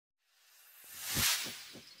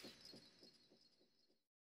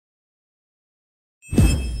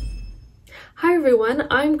Hi everyone,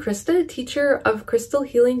 I'm Krista, teacher of crystal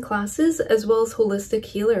healing classes as well as holistic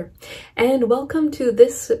healer, and welcome to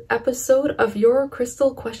this episode of Your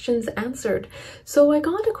Crystal Questions Answered. So I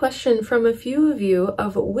got a question from a few of you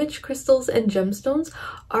of which crystals and gemstones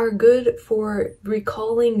are good for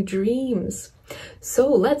recalling dreams.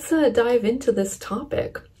 So let's dive into this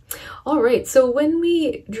topic. All right, so when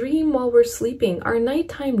we dream while we're sleeping, our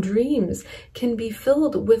nighttime dreams can be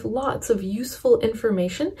filled with lots of useful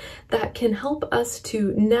information that can help us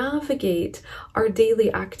to navigate our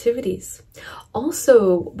daily activities.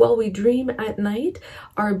 Also, while we dream at night,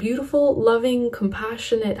 our beautiful, loving,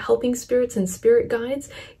 compassionate, helping spirits and spirit guides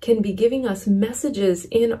can be giving us messages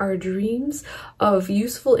in our dreams of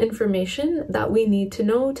useful information that we need to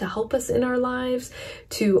know to help us in our lives,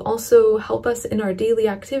 to also help us in our daily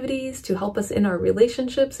activities, to help us in our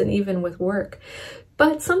relationships and even with work.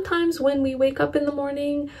 But sometimes when we wake up in the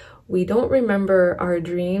morning, we don't remember our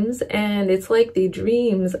dreams, and it's like the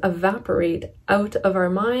dreams evaporate out of our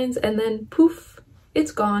minds and then poof,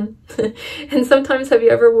 it's gone. And sometimes have you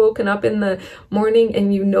ever woken up in the morning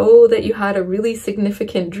and you know that you had a really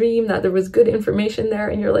significant dream, that there was good information there,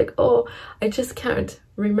 and you're like, oh, I just can't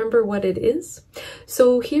remember what it is?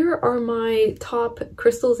 So here are my top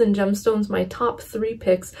crystals and gemstones, my top 3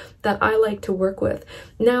 picks that I like to work with.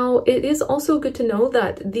 Now, it is also good to know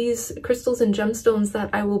that these crystals and gemstones that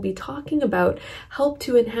I will be talking about help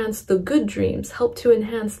to enhance the good dreams, help to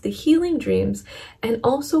enhance the healing dreams, and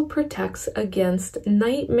also protects against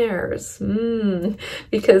nightmares.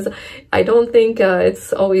 Because I don't think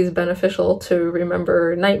it's always beneficial to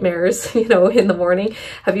remember nightmares, in the morning.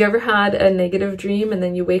 Have you ever had a negative dream and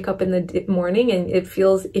then you wake up in the morning and it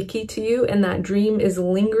feels icky to you, and that dream is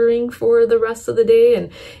lingering for the rest of the day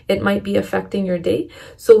and it might be affecting your day?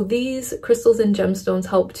 So these crystals and gemstones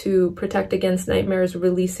help to protect against nightmares,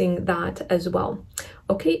 releasing that as well.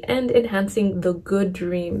 Okay, and enhancing the good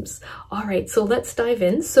dreams. All right, so let's dive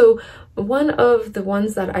in. So one of the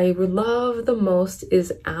ones that I love the most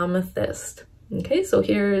is amethyst. Okay, so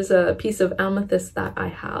here's a piece of amethyst that I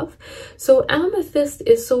have. So amethyst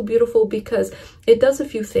is so beautiful because it does a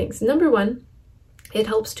few things. Number one, it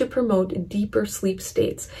helps to promote deeper sleep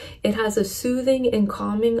states. It has a soothing and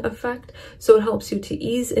calming effect, so it helps you to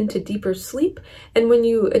ease into deeper sleep. And when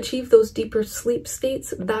you achieve those deeper sleep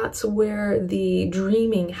states, that's where the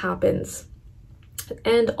dreaming happens.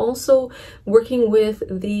 And also working with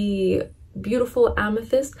the beautiful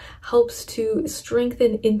amethyst helps to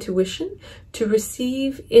strengthen intuition, to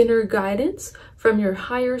receive inner guidance from your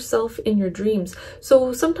higher self in your dreams.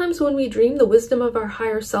 So sometimes when we dream, the wisdom of our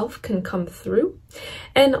higher self can come through.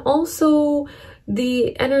 And also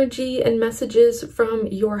the energy and messages from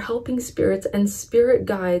your helping spirits and spirit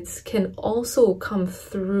guides can also come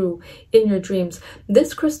through in your dreams.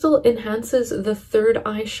 This crystal enhances the third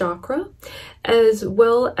eye chakra, as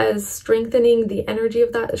well as strengthening the energy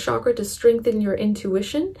of that chakra to strengthen your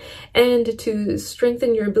intuition and to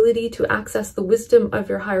strengthen your ability to access the wisdom of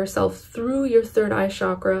your higher self through your third eye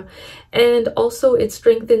chakra. And also it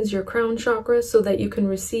strengthens your crown chakra so that you can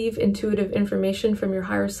receive intuitive information from your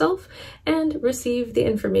higher self and receive the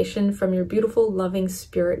information from your beautiful, loving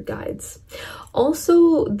spirit guides.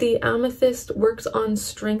 Also, the amethyst works on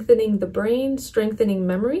strengthening the brain, strengthening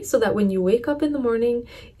memory, so that when you wake up in the morning,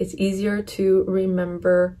 it's easier to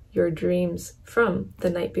remember your dreams from the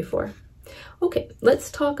night before. Okay, let's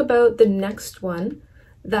talk about the next one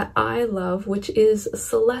that I love, which is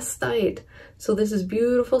celestite. So this is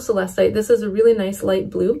beautiful celestite. This is a really nice light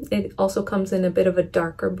blue. It also comes in a bit of a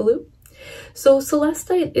darker blue. So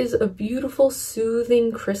celestite is a beautiful,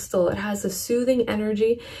 soothing crystal. It has a soothing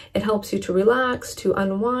energy. It helps you to relax, to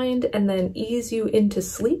unwind, and then ease you into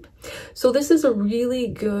sleep. So this is a really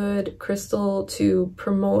good crystal to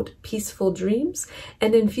promote peaceful dreams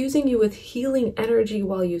and infusing you with healing energy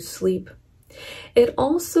while you sleep. It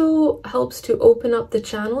also helps to open up the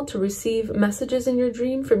channel to receive messages in your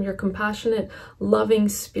dream from your compassionate, loving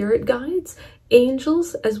spirit guides,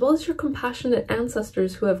 angels, as well as your compassionate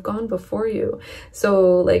ancestors who have gone before you.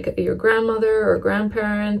 So like your grandmother or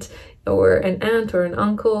grandparent or an aunt or an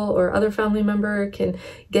uncle or other family member can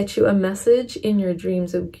get you a message in your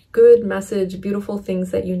dreams, a good message, beautiful things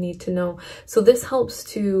that you need to know. So this helps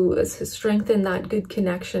to strengthen that good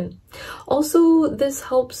connection. Also, this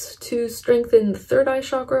helps to strengthen the third eye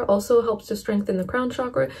chakra, also helps to strengthen the crown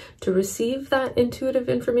chakra, to receive that intuitive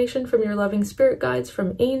information from your loving spirit guides,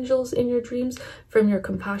 from angels in your dreams, from your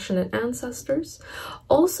compassionate ancestors.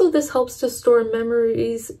 Also, this helps to store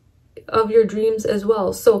memories of your dreams as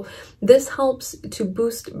well. So this helps to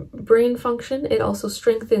boost brain function. It also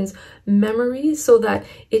strengthens memory so that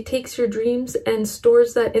it takes your dreams and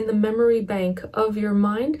stores that in the memory bank of your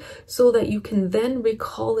mind so that you can then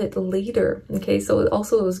recall it later. Okay, so it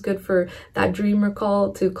also is good for that dream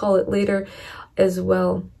recall, to call it later as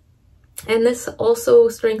well. And this also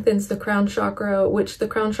strengthens the crown chakra, which the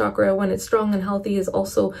crown chakra, when it's strong and healthy, is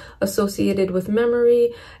also associated with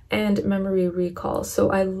memory and memory recall.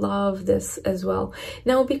 So I love this as well.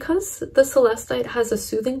 Now, because the celestite has a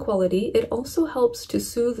soothing quality, it also helps to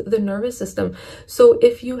soothe the nervous system. So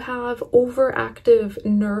if you have overactive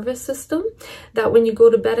nervous system, that when you go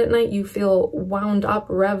to bed at night, you feel wound up,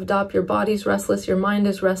 revved up, your body's restless, your mind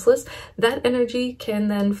is restless, that energy can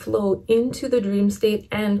then flow into the dream state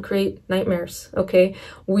and create nightmares, okay?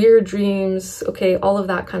 Weird dreams, okay? All of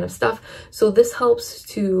that kind of stuff. So this helps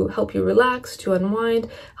to help you relax, to unwind,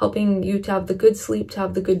 helping you to have the good sleep, to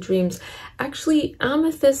have the good dreams. Actually,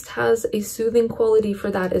 amethyst has a soothing quality for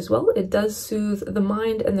that as well. It does soothe the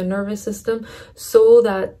mind and the nervous system so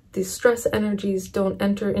that the stress energies don't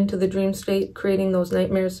enter into the dream state, creating those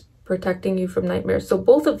nightmares, protecting you from nightmares. So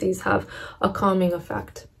both of these have a calming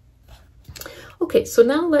effect. Okay, so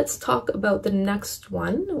now let's talk about the next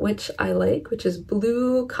one, which I like, which is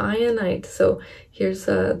blue kyanite. So here's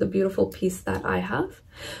the beautiful piece that I have.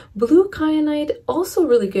 Blue kyanite, also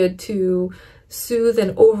really good to soothe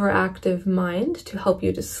an overactive mind, to help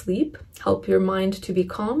you to sleep, help your mind to be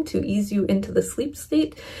calm, to ease you into the sleep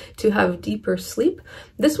state, to have deeper sleep.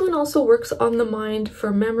 This one also works on the mind for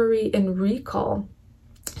memory and recall.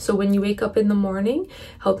 So when you wake up in the morning,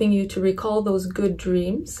 helping you to recall those good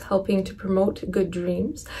dreams, helping to promote good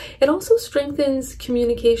dreams. It also strengthens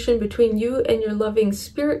communication between you and your loving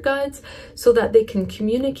spirit guides so that they can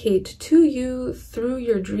communicate to you through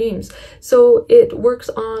your dreams. So it works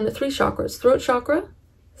on 3 chakras: throat chakra,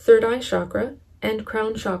 third eye chakra, and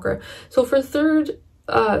crown chakra. So for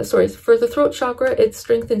for the throat chakra, it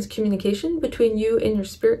strengthens communication between you and your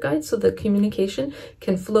spirit guides so the communication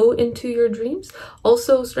can flow into your dreams.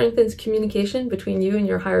 Also strengthens communication between you and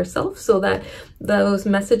your higher self so that those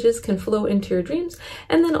messages can flow into your dreams.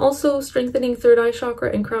 And then also strengthening third eye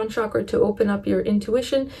chakra and crown chakra to open up your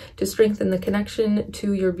intuition, to strengthen the connection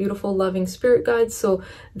to your beautiful loving spirit guides so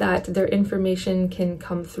that their information can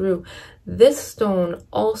come through. This stone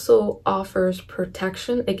also offers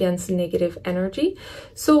protection against negative energy.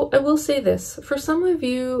 So I will say this, for some of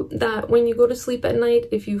you, that when you go to sleep at night,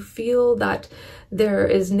 if you feel that there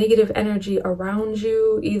is negative energy around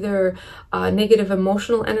you, either negative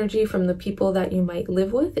emotional energy from the people that you might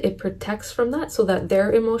live with, it protects from that so that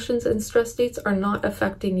their emotions and stress states are not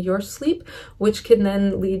affecting your sleep, which can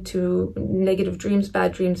then lead to negative dreams,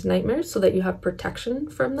 bad dreams, nightmares, so that you have protection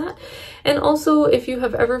from that. And also, if you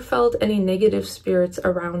have ever felt any negative spirits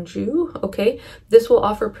around you, okay, this will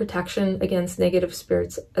offer protection against negative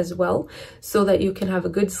spirits as well, so that you can have a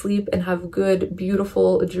good sleep and have good,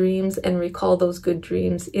 beautiful dreams and recall those good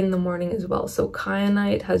dreams in the morning as well. So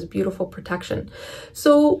kyanite has beautiful protection.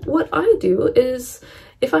 So what I do is,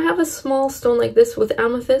 if I have a small stone like this with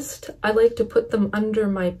amethyst, I like to put them under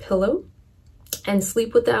my pillow and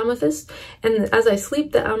sleep with the amethyst. And as I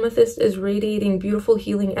sleep, the amethyst is radiating beautiful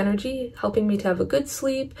healing energy, helping me to have a good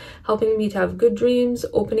sleep, helping me to have good dreams,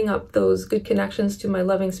 opening up those good connections to my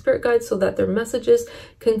loving spirit guides so that their messages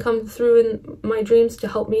can come through in my dreams to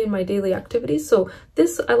help me in my daily activities. So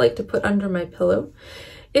this I like to put under my pillow.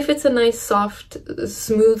 If it's a nice, soft,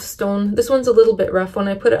 smooth stone, this one's a little bit rough. When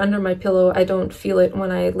I put it under my pillow, I don't feel it when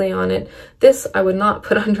I lay on it. This I would not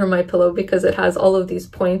put under my pillow because it has all of these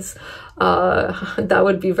points. That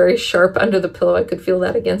would be very sharp under the pillow. I could feel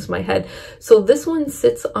that against my head. So this one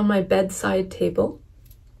sits on my bedside table.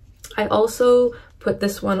 I also put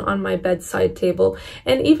this one on my bedside table,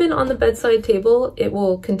 and even on the bedside table, it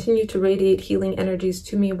will continue to radiate healing energies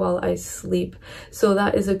to me while I sleep. So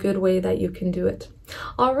that is a good way that you can do it.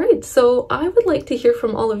 All right, so I would like to hear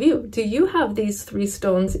from all of you. Do you have these 3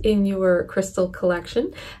 stones in your crystal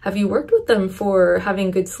collection? Have you worked with them for having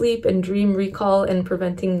good sleep and dream recall and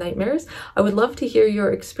preventing nightmares? I would love to hear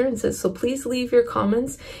your experiences. So please leave your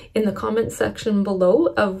comments in the comment section below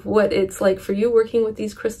of what it's like for you working with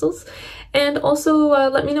these crystals. And also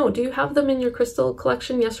let me know, do you have them in your crystal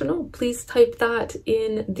collection? Yes or no? Please type that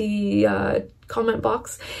in the comment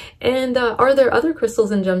box. And are there other crystals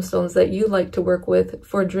and gemstones that you like to work with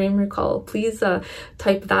for dream recall? Please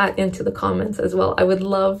type that into the comments as well. I would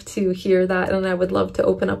love to hear that, and I would love to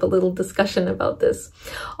open up a little discussion about this.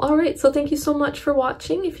 All right, so thank you so much for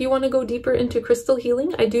watching. If you want to go deeper into crystal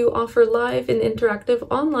healing, I do offer live and interactive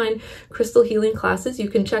online crystal healing classes. You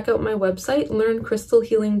can check out my website,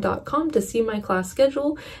 learncrystalhealing.com, to see my class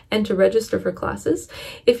schedule and to register for classes.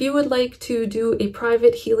 If you would like to do a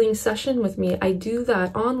private healing session with me, I do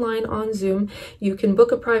that online on Zoom. You can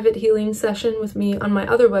book a private healing session with me on my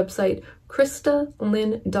other website,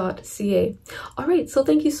 christalyn.ca. All right, so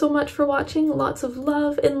thank you so much for watching. Lots of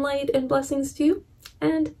love and light and blessings to you,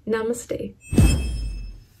 and namaste.